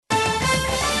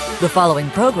The following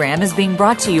program is being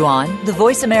brought to you on the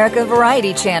Voice America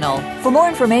Variety Channel. For more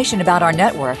information about our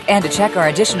network and to check our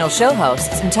additional show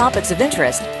hosts and topics of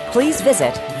interest, please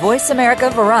visit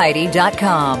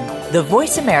voiceamericavariety.com. The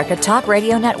Voice America Talk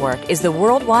Radio Network is the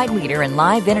worldwide leader in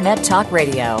live Internet talk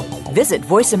radio. Visit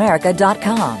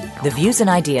voiceamerica.com. The views and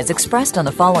ideas expressed on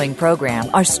the following program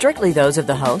are strictly those of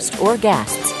the host or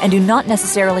guests and do not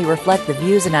necessarily reflect the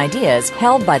views and ideas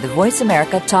held by the Voice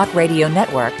America Talk Radio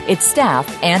Network, its staff,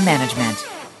 and management.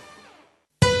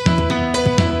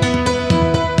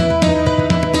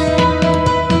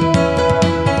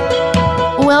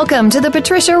 Welcome to the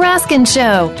Patricia Raskin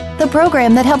Show, the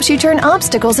program that helps you turn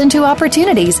obstacles into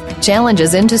opportunities,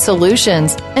 challenges into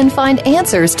solutions, and find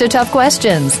answers to tough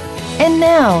questions. And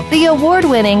now, the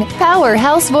award-winning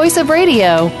powerhouse voice of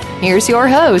radio. Here's your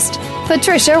host,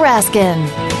 Patricia Raskin.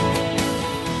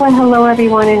 Well, hello,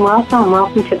 everyone, and welcome.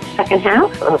 Welcome to the second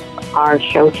half of our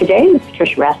show today, the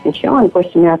Patricia Raskin Show on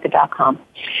voiceamerica.com.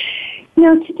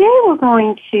 Today we're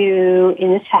going to,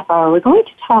 in this half hour, we're going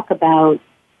to talk about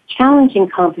challenging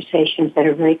conversations that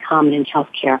are very common in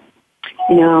healthcare.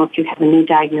 If you have a new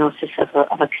diagnosis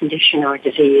of a condition or a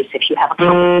disease, if you have a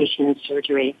complication in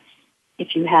surgery,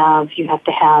 if you have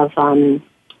to have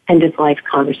end-of-life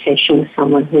conversation with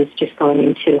someone who's just going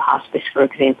into hospice, for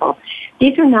example.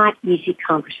 These are not easy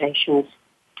conversations.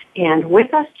 And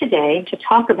with us today to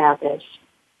talk about this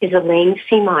is Elaine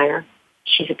Meyer.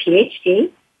 She's a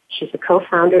PhD. She's the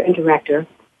co-founder and director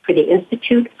for the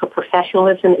Institute for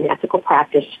Professionalism and Ethical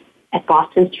Practice at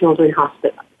Boston Children's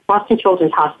Hospital.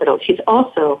 She's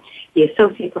also the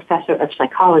associate professor of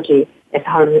psychology at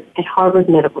Harvard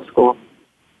Medical School.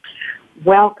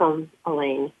 Welcome,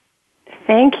 Elaine.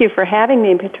 Thank you for having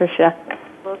me, Patricia.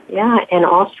 Yeah, and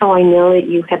also I know that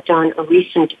you have done a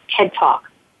recent TED Talk.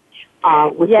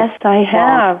 Yes, I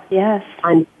have, yes.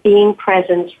 On being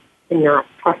present and not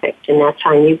perfect, and that's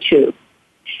on YouTube.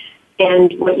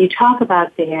 And what you talk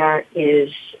about there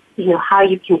is, how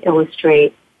you can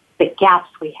illustrate the gaps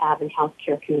we have in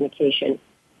healthcare communication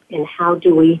and how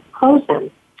do we close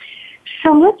them.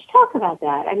 So let's talk about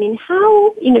that. I mean,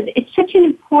 it's such an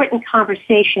important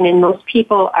conversation and most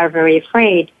people are very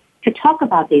afraid to talk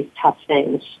about these tough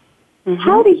things. Mm-hmm.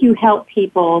 How do you help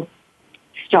people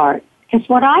start? Because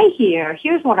what I hear,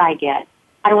 here's what I get.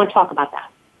 I don't want to talk about that.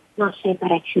 Not saying,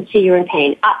 but I can see you're in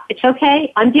pain. It's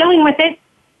okay. I'm dealing with it.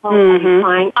 Oh, I'm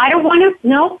fine. I don't want to.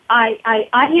 No, I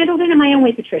handled it in my own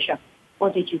way, Patricia.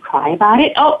 Well, did you cry about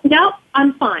it? Oh, no,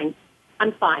 I'm fine.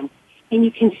 I'm fine. And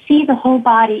you can see the whole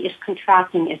body is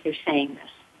contracting as they're saying this.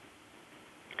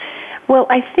 Well,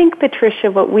 I think,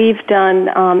 Patricia, what we've done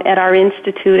at our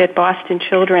institute at Boston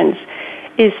Children's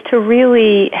is to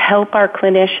really help our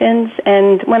clinicians.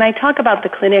 And when I talk about the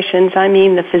clinicians, I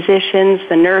mean the physicians,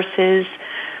 the nurses,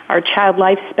 our child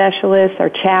life specialists, our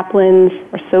chaplains,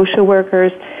 our social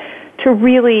workers, to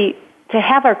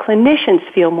have our clinicians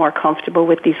feel more comfortable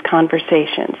with these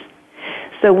conversations.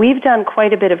 So we've done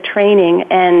quite a bit of training,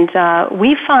 and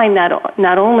we find that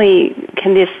not only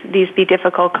can these be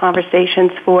difficult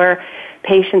conversations for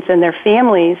patients and their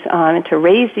families to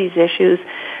raise these issues,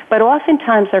 but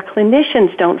oftentimes our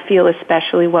clinicians don't feel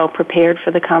especially well prepared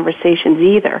for the conversations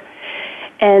either.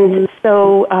 And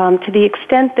so to the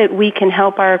extent that we can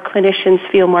help our clinicians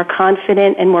feel more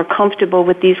confident and more comfortable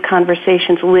with these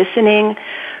conversations, listening,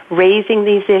 raising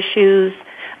these issues,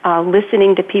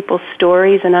 listening to people's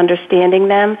stories and understanding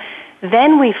them,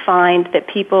 then we find that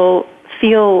people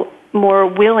feel more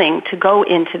willing to go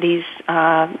into these,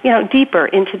 deeper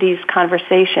into these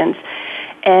conversations,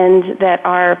 and that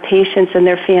our patients and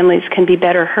their families can be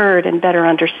better heard and better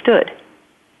understood.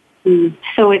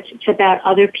 So it's about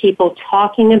other people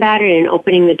talking about it and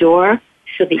opening the door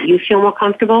so that you feel more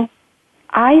comfortable?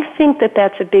 I think that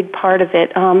that's a big part of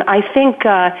it. I think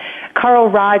Carl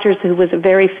Rogers, who was a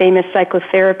very famous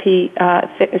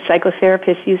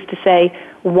psychotherapist, used to say,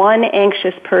 one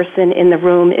anxious person in the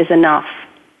room is enough.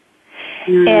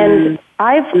 And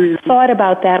I've thought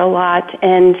about that a lot,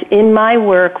 and in my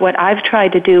work, what I've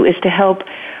tried to do is to help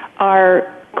our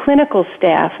clinical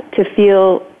staff to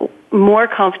feel more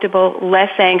comfortable,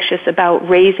 less anxious about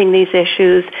raising these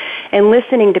issues and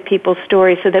listening to people's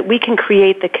stories so that we can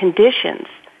create the conditions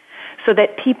so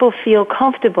that people feel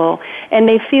comfortable and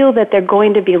they feel that they're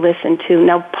going to be listened to.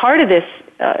 Now, part of this,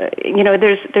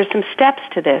 there's some steps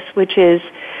to this, which is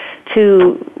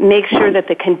to make sure that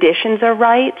the conditions are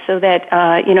right so that,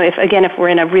 if we're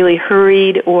in a really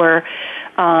hurried or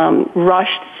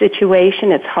rushed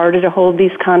situation, it's harder to hold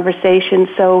these conversations.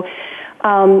 So,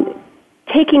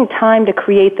 taking time to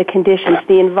create the conditions,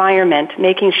 the environment,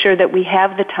 making sure that we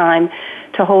have the time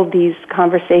to hold these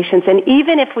conversations. And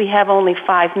even if we have only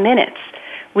 5 minutes,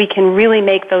 we can really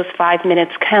make those 5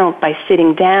 minutes count by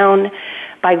sitting down,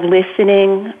 by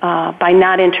listening, by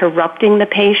not interrupting the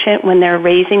patient when they're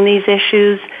raising these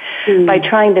issues, by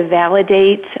trying to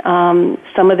validate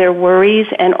some of their worries,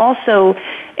 and also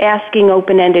asking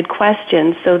open-ended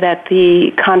questions so that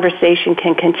the conversation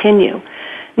can continue.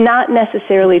 Not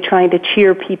necessarily trying to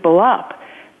cheer people up,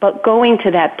 but going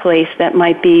to that place that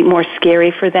might be more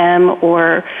scary for them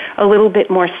or a little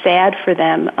bit more sad for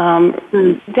them,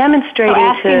 demonstrating so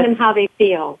asking them how they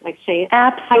feel, like say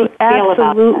how you feel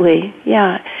absolutely, about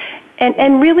yeah,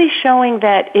 and really showing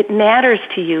that it matters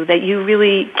to you, that you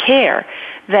really care,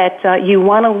 that you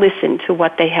want to listen to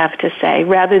what they have to say,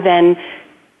 rather than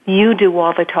you do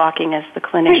all the talking as the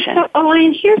clinician. So,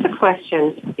 Elaine, here's a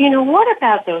question. What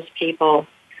about those people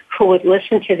who would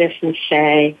listen to this and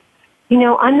say,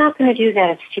 I'm not going to do that.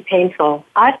 It's too painful.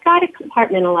 I've got it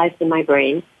compartmentalized in my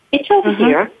brain. It's over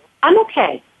here. I'm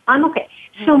okay.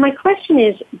 So my question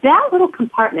is, that little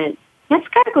compartment, that's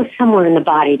got to go somewhere in the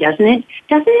body, doesn't it?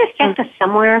 Doesn't it affect us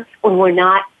somewhere when we're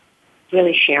not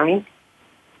really sharing?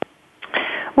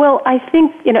 Well, I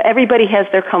think, everybody has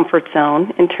their comfort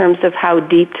zone in terms of how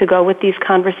deep to go with these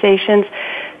conversations.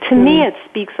 To me, it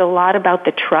speaks a lot about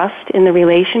the trust in the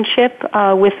relationship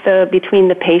between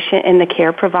the patient and the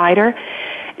care provider.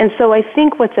 And so I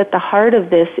think what's at the heart of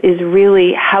this is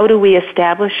really, how do we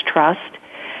establish trust?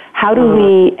 How do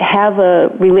we have a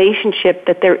relationship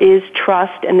that there is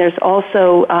trust and there's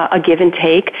also a give and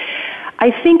take?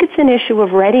 I think it's an issue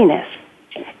of readiness.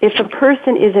 If a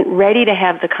person isn't ready to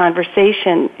have the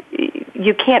conversation,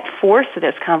 you can't force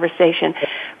this conversation.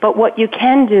 But what you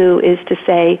can do is to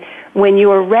say, when you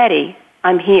are ready,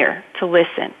 I'm here to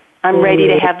listen. I'm ready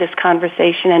to have this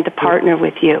conversation and to partner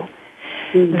with you.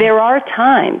 There are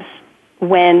times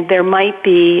when there might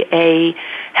be a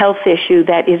health issue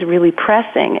that is really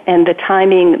pressing, and the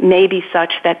timing may be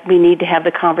such that we need to have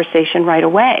the conversation right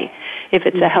away. If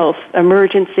it's a health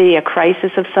emergency, a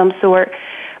crisis of some sort.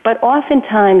 But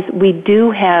oftentimes we do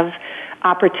have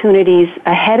opportunities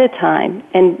ahead of time,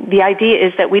 and the idea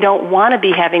is that we don't want to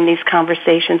be having these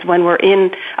conversations when we're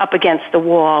up against the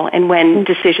wall and when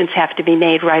decisions have to be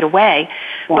made right away.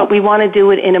 But we want to do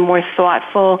it in a more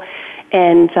thoughtful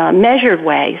and measured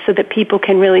way so that people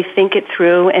can really think it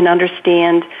through and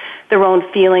understand their own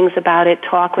feelings about it,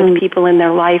 talk with people in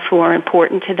their life who are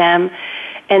important to them.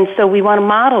 And so we want to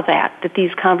model that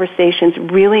these conversations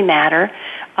really matter.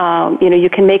 You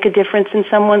can make a difference in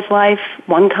someone's life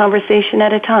one conversation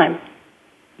at a time.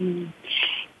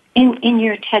 In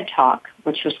your TED Talk,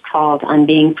 which was called On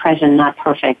Being Present, Not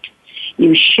Perfect,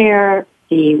 you share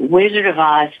the Wizard of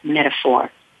Oz metaphor.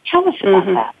 Tell us about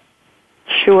that.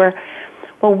 Sure.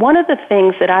 Well, one of the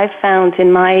things that I've found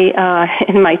in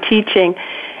my teaching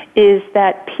is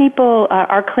that people,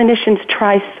 our clinicians,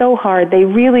 try so hard. They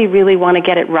really, really want to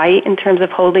get it right in terms of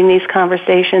holding these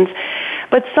conversations.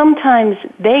 But sometimes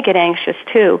they get anxious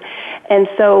too. And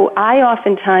so I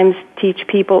oftentimes teach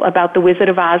people about the Wizard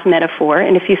of Oz metaphor.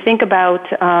 And if you think about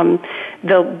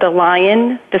the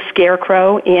lion, the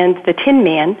scarecrow, and the Tin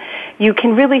Man, you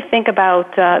can really think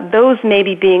about those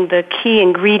maybe being the key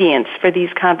ingredients for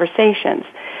these conversations.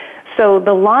 So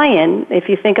the lion, if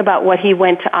you think about what he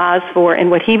went to Oz for and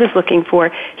what he was looking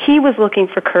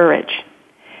for courage.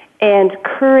 And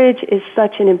courage is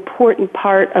such an important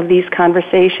part of these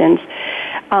conversations.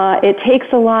 It takes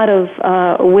a lot of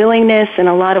willingness and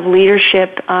a lot of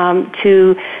leadership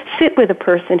to sit with a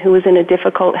person who is in a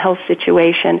difficult health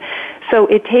situation. So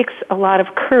it takes a lot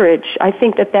of courage. I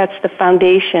think that that's the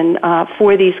foundation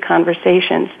for these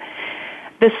conversations.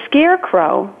 The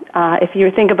scarecrow, if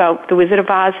you think about the Wizard of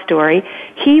Oz story,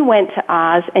 he went to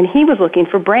Oz and he was looking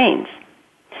for brains.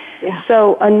 Yeah.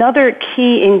 So another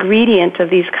key ingredient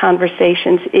of these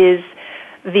conversations is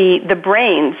the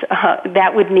brains.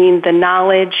 That would mean the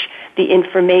knowledge, the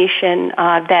information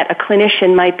that a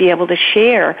clinician might be able to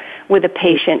share with a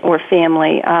patient or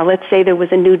family. Let's say there was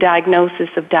a new diagnosis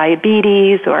of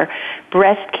diabetes or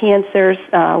breast cancers,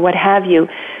 what have you.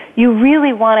 You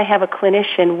really want to have a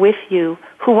clinician with you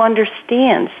who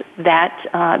understands that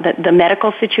the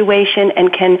medical situation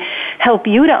and can help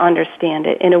you to understand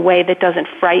it in a way that doesn't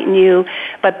frighten you,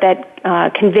 but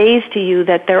that conveys to you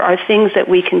that there are things that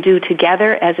we can do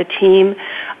together as a team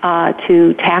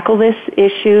to tackle this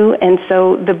issue. And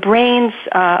so the brains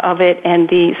of it and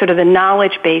the sort of the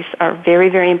knowledge base are very,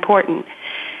 very important.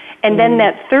 And then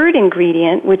that third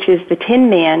ingredient, which is the Tin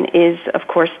Man, is, of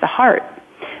course, the heart.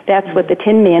 That's what the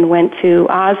Tin Man went to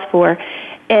Oz for.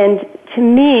 And to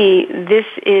me, this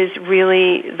is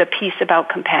really the piece about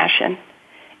compassion.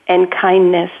 and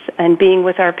kindness and being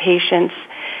with our patients,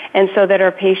 and so that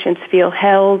our patients feel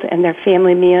held and their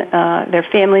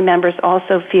family members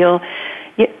also feel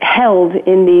held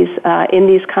in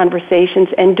these conversations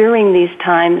and during these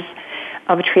times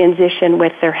of transition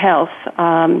with their health.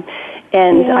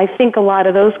 I think a lot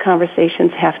of those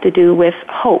conversations have to do with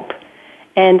hope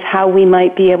and how we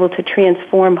might be able to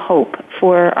transform hope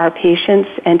for our patients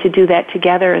and to do that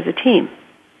together as a team.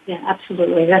 Yeah,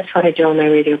 absolutely. That's what I do on my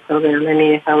radio program. I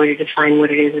mean, if I were to define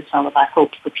what it is, it's all about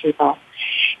hope for people.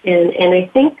 And I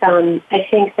think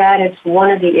that is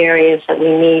one of the areas that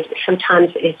we need.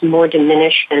 Sometimes is more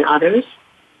diminished than others.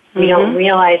 We don't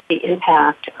realize the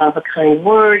impact of a kind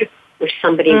word or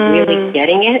somebody really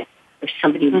getting it or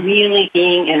somebody really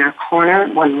being in our corner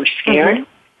when we're scared.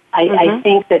 I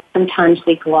think that sometimes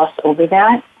we gloss over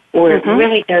that, or it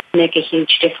really does make a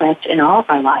huge difference in all of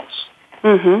our lives.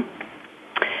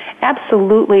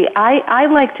 Absolutely. I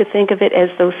like to think of it as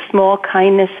those small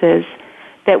kindnesses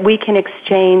that we can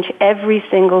exchange every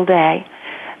single day.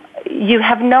 You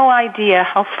have no idea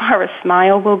how far a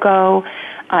smile will go,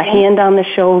 a hand on the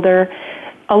shoulder.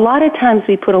 A lot of times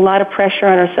we put a lot of pressure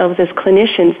on ourselves as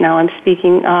clinicians, now I'm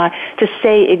speaking, to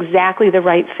say exactly the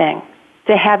right thing,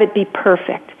 to have it be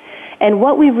perfect. And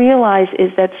what we realize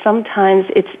is that sometimes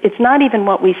it's not even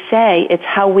what we say, it's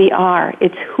how we are,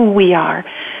 it's who we are.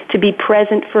 To be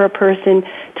present for a person,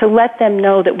 to let them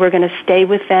know that we're going to stay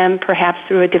with them, perhaps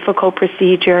through a difficult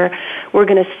procedure. We're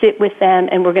going to sit with them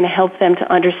and we're going to help them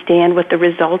to understand what the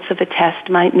results of a test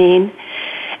might mean.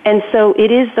 And so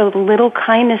it is those little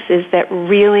kindnesses that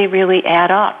really, really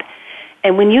add up.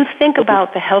 And when you think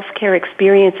about the healthcare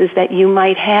experiences that you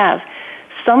might have,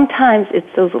 sometimes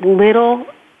it's those little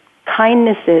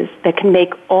kindnesses that can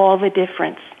make all the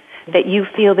difference, that you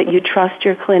feel that you trust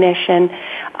your clinician.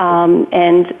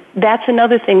 And that's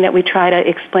another thing that we try to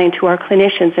explain to our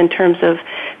clinicians in terms of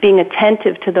being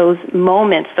attentive to those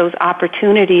moments, those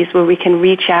opportunities where we can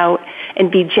reach out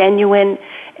and be genuine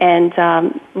and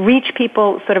reach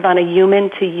people sort of on a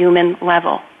human-to-human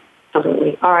level.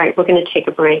 Absolutely. All right, we're going to take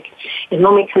a break. And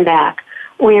when we come back,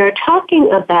 we are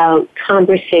talking about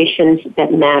conversations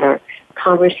that matter.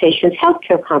 Conversations,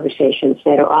 healthcare conversations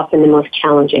that are often the most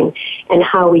challenging, and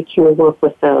how we can work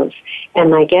with those. And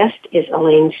my guest is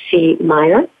Elaine C.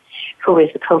 Meyer, who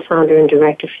is the co-founder and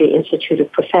director for the Institute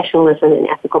of Professionalism and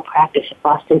Ethical Practice at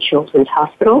Boston Children's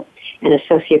Hospital and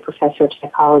associate professor of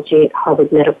psychology at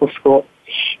Harvard Medical School.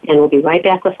 And we'll be right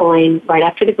back with Elaine right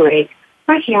after the break,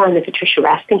 right here on the Patricia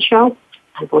Raskin Show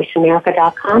on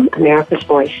VoiceAmerica.com, America's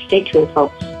Voice. Stay tuned,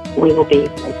 folks. We will be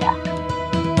right back.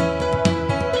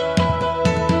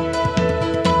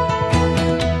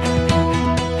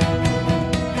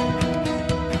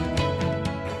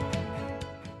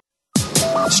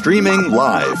 Streaming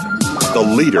live, the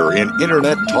leader in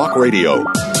Internet talk radio,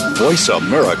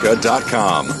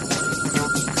 VoiceAmerica.com.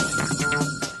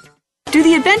 Do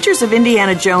the adventures of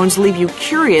Indiana Jones leave you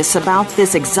curious about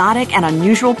this exotic and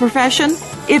unusual profession?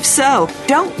 If so,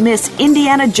 don't miss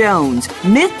Indiana Jones,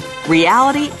 Myth,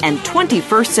 Reality, and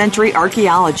 21st Century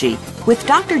Archaeology with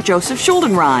Dr. Joseph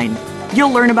Schuldenrein.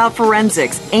 You'll learn about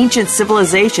forensics, ancient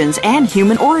civilizations, and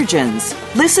human origins.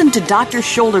 Listen to Dr.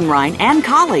 Schuldenrein and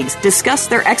colleagues discuss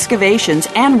their excavations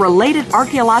and related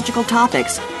archaeological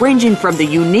topics, ranging from the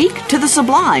unique to the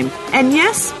sublime, and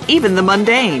yes, even the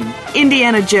mundane.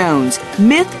 Indiana Jones,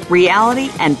 Myth, Reality,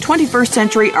 and 21st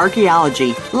Century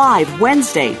Archaeology, live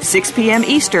Wednesday, 6 p.m.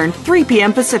 Eastern, 3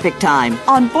 p.m. Pacific Time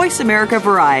on Voice America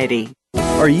Variety.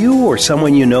 Are you or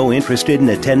someone you know interested in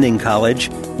attending college?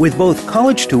 With both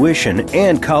college tuition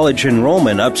and college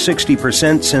enrollment up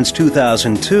 60% since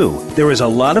 2002, there is a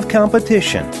lot of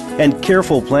competition, and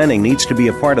careful planning needs to be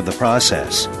a part of the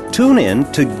process. Tune in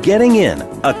to Getting In,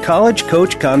 a college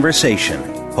coach conversation,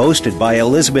 hosted by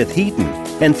Elizabeth Heaton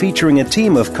and featuring a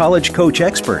team of college coach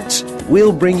experts.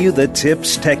 We'll bring you the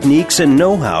tips, techniques, and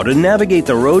know-how to navigate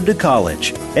the road to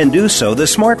college and do so the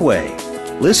smart way.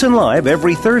 Listen live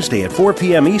every Thursday at 4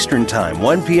 p.m. Eastern Time,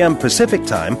 1 p.m. Pacific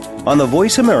Time on the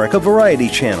Voice America Variety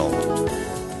Channel.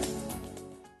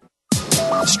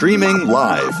 Streaming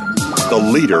live, the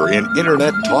leader in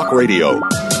Internet talk radio,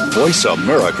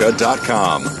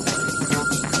 VoiceAmerica.com.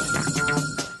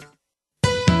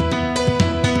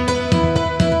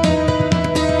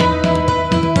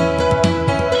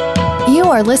 You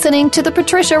are listening to The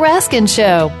Patricia Raskin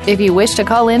Show. If you wish to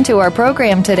call into our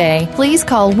program today, please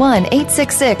call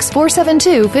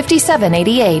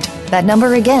 1-866-472-5788. That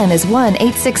number again is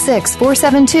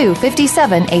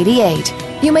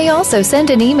 1-866-472-5788. You may also send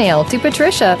an email to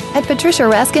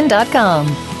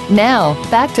patricia@patriciaraskin.com. Now,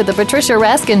 back to The Patricia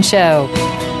Raskin Show.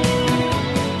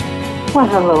 Well,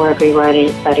 hello, everybody.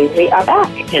 We are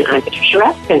back, and I'm Patricia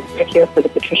Raskin. We're here for the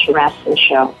Patricia Raskin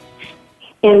Show.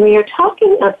 And we are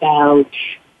talking about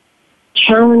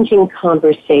challenging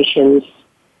conversations,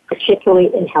 particularly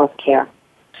in healthcare,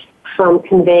 from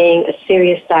conveying a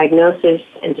serious diagnosis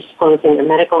and disclosing a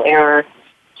medical error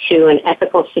to an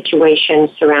ethical situation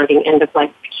surrounding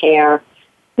end-of-life care.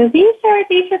 So these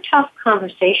are tough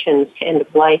conversations to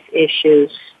end-of-life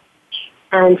issues.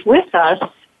 And with us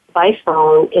by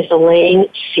phone is Elaine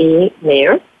C.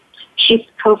 Meyer. She's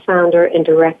co-founder and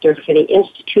director for the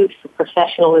Institute for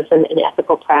Professionalism and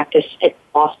Ethical Practice at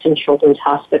Boston Children's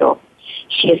Hospital.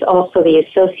 She is also the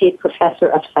associate professor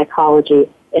of psychology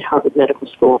at Harvard Medical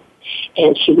School.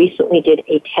 And she recently did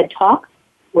a TED Talk,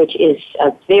 which is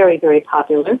very, very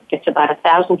popular. It's about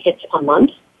 1,000 hits a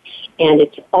month. And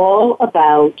it's all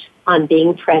about on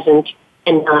being present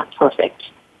and not perfect.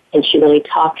 And she really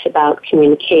talks about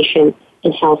communication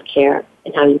in healthcare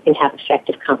and how you can have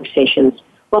effective conversations.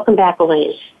 Welcome back,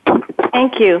 Elaine.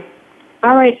 Thank you.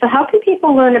 All right, so how can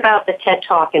people learn about the TED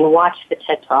Talk and watch the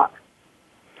TED Talk?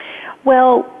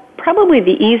 Well, probably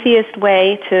the easiest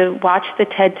way to watch the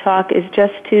TED Talk is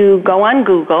just to go on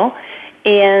Google,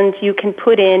 and you can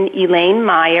put in Elaine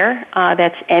Meyer,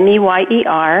 that's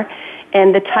Meyer,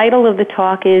 and the title of the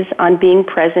talk is On Being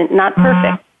Present, Not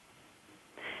Perfect.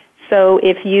 So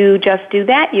if you just do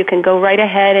that, you can go right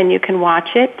ahead and you can watch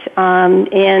it.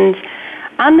 And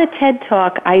on the TED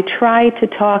Talk, I try to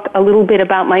talk a little bit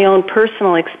about my own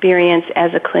personal experience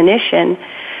as a clinician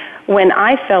when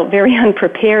I felt very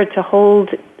unprepared to hold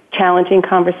challenging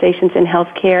conversations in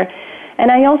healthcare. And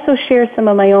I also share some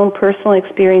of my own personal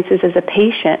experiences as a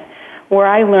patient where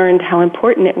I learned how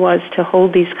important it was to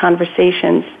hold these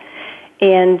conversations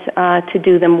and to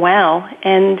do them well.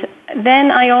 And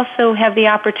then I also have the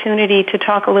opportunity to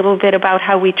talk a little bit about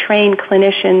how we train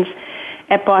clinicians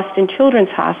at Boston Children's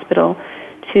Hospital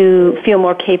to feel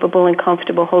more capable and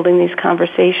comfortable holding these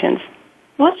conversations.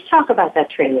 Let's talk about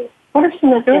that training. What are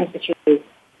some of the things that you do?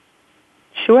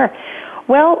 Sure.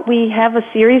 Well, we have a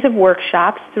series of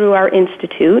workshops through our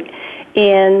institute,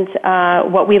 and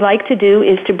what we like to do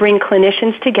is to bring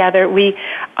clinicians together. We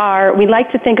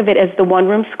like to think of it as the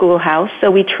one-room schoolhouse.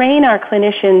 So we train our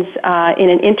clinicians in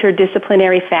an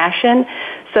interdisciplinary fashion.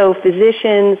 So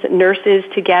physicians, nurses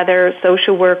together,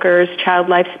 social workers, child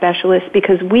life specialists,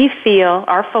 because we feel,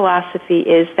 our philosophy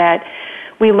is that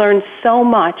we learn so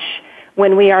much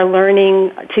when we are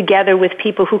learning together with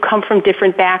people who come from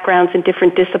different backgrounds and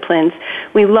different disciplines.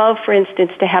 We love, for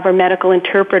instance, to have our medical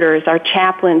interpreters, our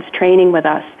chaplains training with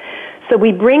us. So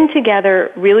we bring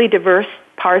together really diverse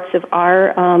parts of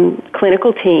our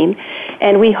clinical team,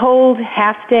 and we hold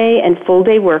half-day and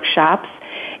full-day workshops.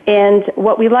 And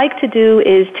what we like to do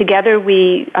is together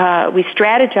we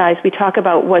strategize. We talk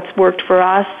about what's worked for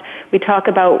us. We talk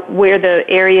about where the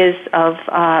areas of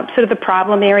sort of the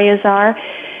problem areas are.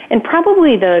 And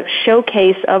probably the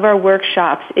showcase of our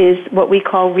workshops is what we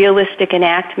call realistic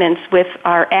enactments with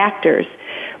our actors.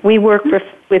 We work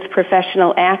with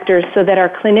professional actors so that our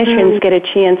clinicians get a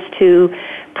chance to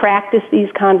practice these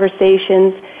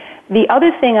conversations. The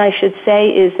other thing I should say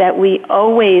is that we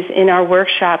always, in our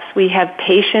workshops, we have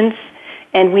patients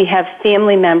and we have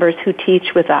family members who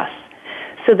teach with us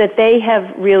so that they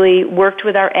have really worked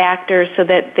with our actors so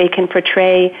that they can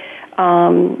portray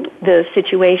the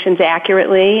situations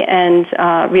accurately and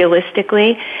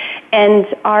realistically. And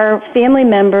our family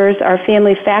members, our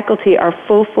family faculty, are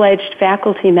full-fledged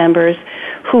faculty members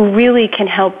who really can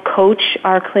help coach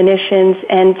our clinicians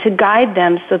and to guide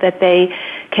them so that they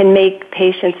can make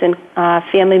patients and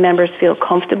family members feel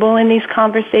comfortable in these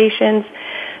conversations,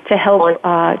 to help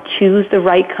choose the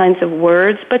right kinds of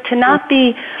words, but to not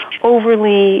be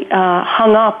overly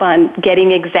hung up on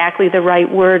getting exactly the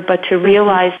right word, but to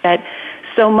realize that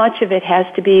so much of it has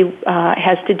to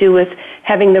do with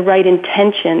having the right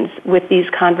intentions with these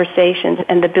conversations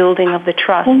and the building of the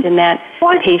trust in that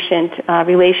patient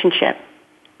relationship.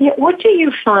 Yeah, what do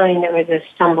you find are the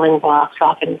stumbling blocks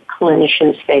often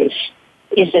clinicians face?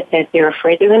 Is it that they're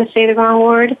afraid they're going to say the wrong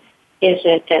word? Is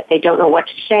it that they don't know what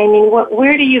to say? I mean,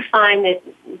 where do you find that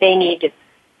they need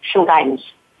some guidance?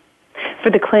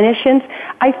 For the clinicians,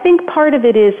 I think part of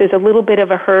it is there's a little bit of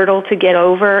a hurdle to get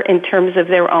over in terms of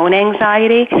their own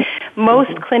anxiety. Most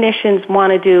clinicians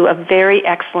want to do a very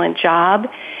excellent job,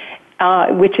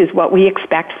 which is what we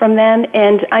expect from them.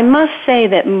 And I must say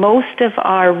that most of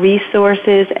our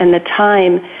resources and the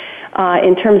time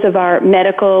in terms of our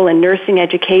medical and nursing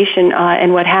education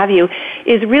and what have you,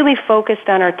 is really focused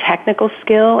on our technical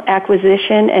skill,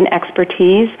 acquisition, and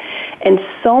expertise, and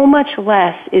so much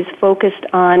less is focused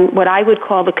on what I would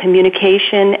call the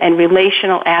communication and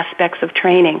relational aspects of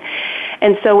training.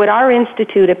 And so at our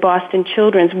institute at Boston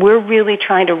Children's, we're really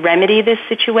trying to remedy this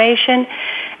situation.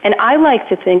 And I like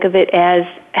to think of it as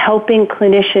helping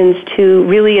clinicians to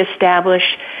really establish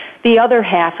the other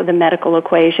half of the medical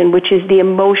equation, which is the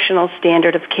emotional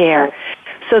standard of care,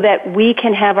 so that we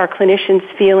can have our clinicians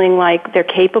feeling like they're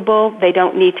capable, they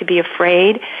don't need to be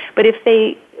afraid. But if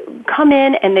they come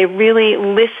in and they really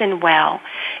listen well,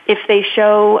 if they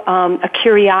show a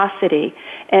curiosity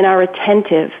and are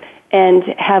attentive and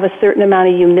have a certain amount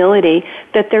of humility,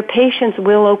 that their patients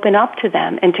will open up to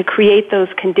them, and to create those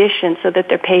conditions so that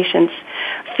their patients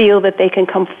feel that they can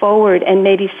come forward and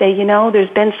maybe say, there's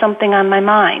been something on my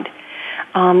mind.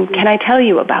 Can I tell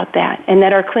you about that? And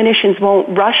that our clinicians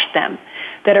won't rush them,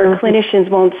 that our clinicians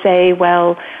won't say,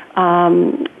 well,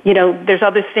 there's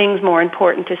other things more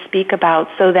important to speak about,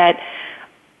 so that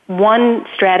one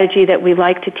strategy that we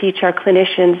like to teach our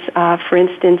clinicians, for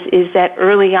instance, is that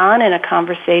early on in a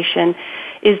conversation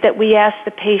is that we ask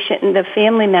the patient and the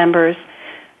family members,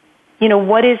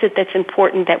 what is it that's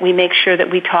important that we make sure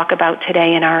that we talk about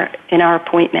today in our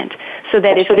appointment, so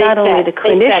that it's not only the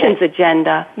clinician's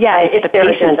agenda, it's the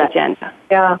patient's agenda.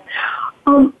 Yeah.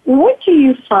 What do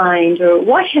you find, or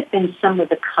what have been some of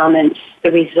the comments,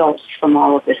 the results from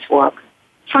all of this work,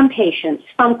 from patients,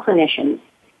 from clinicians?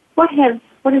 What has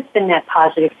been net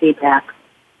positive feedback?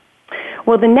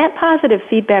 Well, the net positive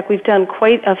feedback, we've done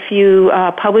quite a few,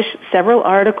 published several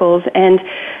articles, and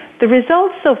the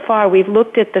results so far, we've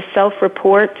looked at the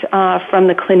self-report from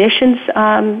the clinician's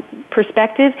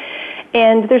perspective,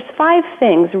 and there's 5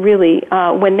 things, really.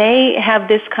 When they have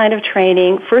this kind of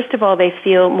training, first of all, they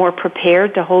feel more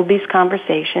prepared to hold these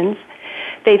conversations.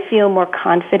 They feel more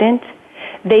confident.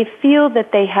 They feel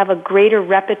that they have a greater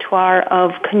repertoire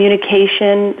of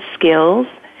communication skills.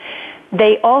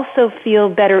 They also feel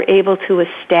better able to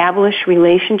establish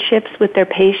relationships with their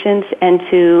patients and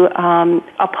to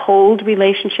uphold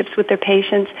relationships with their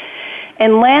patients.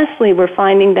 And lastly, we're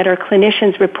finding that our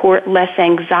clinicians report less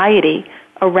anxiety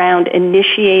around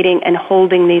initiating and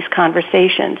holding these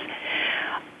conversations.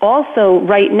 Also,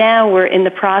 right now, we're in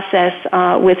the process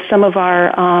with some of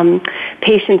our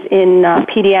patients in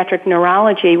pediatric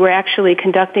neurology. We're actually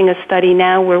conducting a study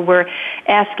now where we're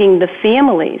asking the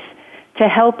families to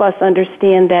help us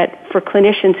understand that for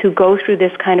clinicians who go through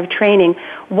this kind of training,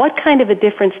 what kind of a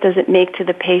difference does it make to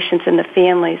the patients and the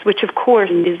families, which of course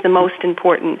is the most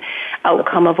important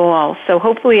outcome of all. So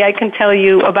hopefully I can tell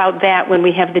you about that when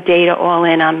we have the data all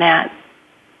in on that.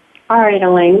 All right,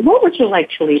 Elaine, what would you like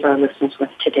to leave our listeners with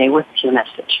today? What's your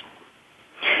message?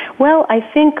 Well, I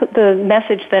think the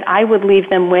message that I would leave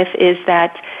them with is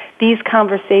that these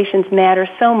conversations matter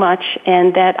so much,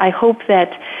 and that I hope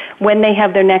that when they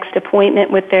have their next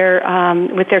appointment with their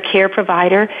care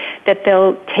provider, that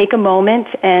they'll take a moment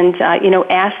and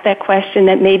ask that question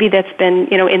that maybe that's been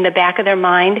in the back of their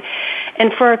mind.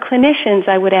 And for our clinicians,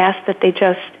 I would ask that they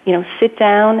just sit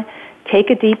down, take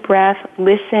a deep breath,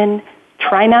 listen,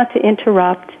 try not to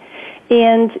interrupt,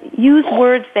 and use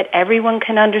words that everyone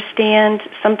can understand.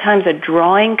 Sometimes a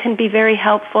drawing can be very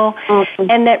helpful,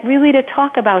 and that really to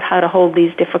talk about how to hold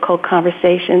these difficult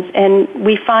conversations. And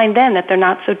we find then that they're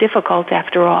not so difficult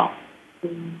after all.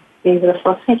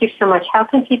 Beautiful. Thank you so much. How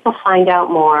can people find out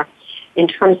more in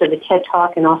terms of the TED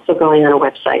Talk and also going on a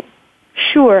website?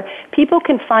 Sure. People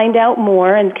can find out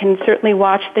more and can certainly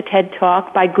watch the TED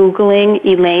Talk by Googling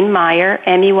Elaine Meyer,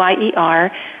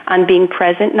 M-E-Y-E-R, on Being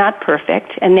Present, Not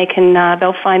Perfect, and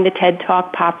they'll find the TED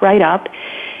Talk pop right up.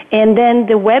 And then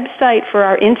the website for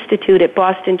our institute at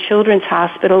Boston Children's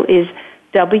Hospital is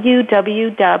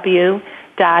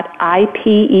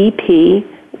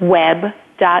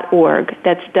www.ipepweb.org.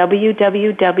 That's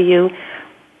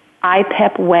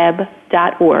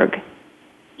www.ipepweb.org.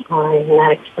 All right, and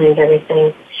that explains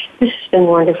everything. This has been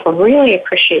wonderful. Really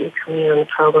appreciate you coming on the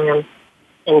program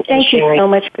and Thank sharing. You so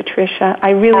much, Patricia. I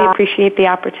really appreciate the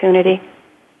opportunity.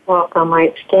 Welcome.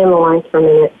 I stay on the line for a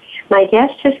minute. My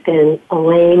guest has been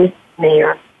Elaine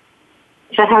Meyer.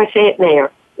 Is that how I say it?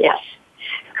 Mayer. Yes.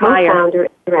 Co-founder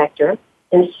and director,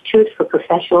 Institute for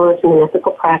Professionalism and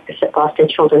Ethical Practice at Boston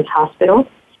Children's Hospital,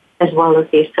 as well as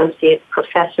the Associate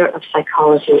Professor of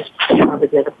Psychology at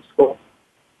Harvard Medical School.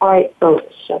 All right,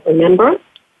 folks, so remember,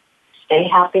 stay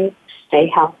happy, stay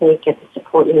healthy, get the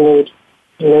support you need.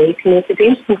 You know you can make your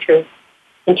dreams come true.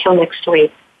 Until next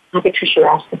week, I'm Patricia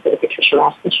Raskin for The Patricia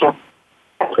Raskin Show.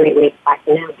 Have a great week. Bye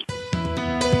for now.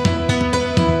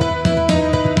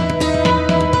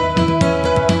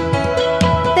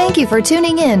 Thank you for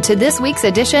tuning in to this week's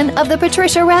edition of The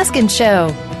Patricia Raskin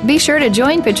Show. Be sure to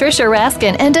join Patricia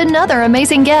Raskin and another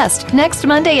amazing guest next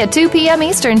Monday at 2 p.m.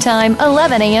 Eastern Time,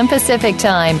 11 a.m. Pacific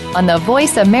Time on the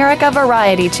Voice America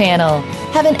Variety Channel.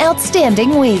 Have an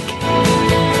outstanding week.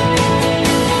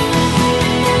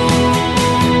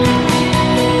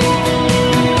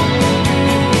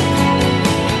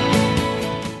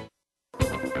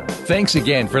 Thanks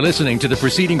again for listening to the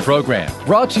preceding program,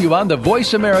 brought to you on the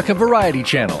Voice America Variety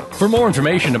Channel. For more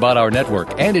information about our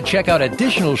network and to check out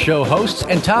additional show hosts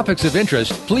and topics of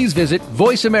interest, please visit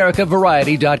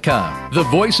voiceamericavariety.com. The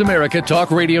Voice America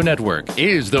Talk Radio Network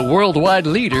is the worldwide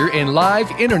leader in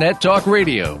live Internet talk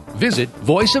radio. Visit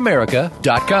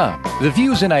voiceamerica.com. The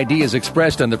views and ideas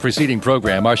expressed on the preceding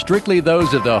program are strictly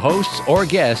those of the hosts or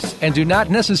guests and do not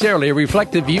necessarily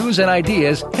reflect the views and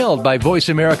ideas held by Voice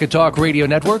America Talk Radio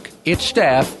Network, its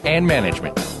staff, and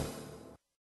management.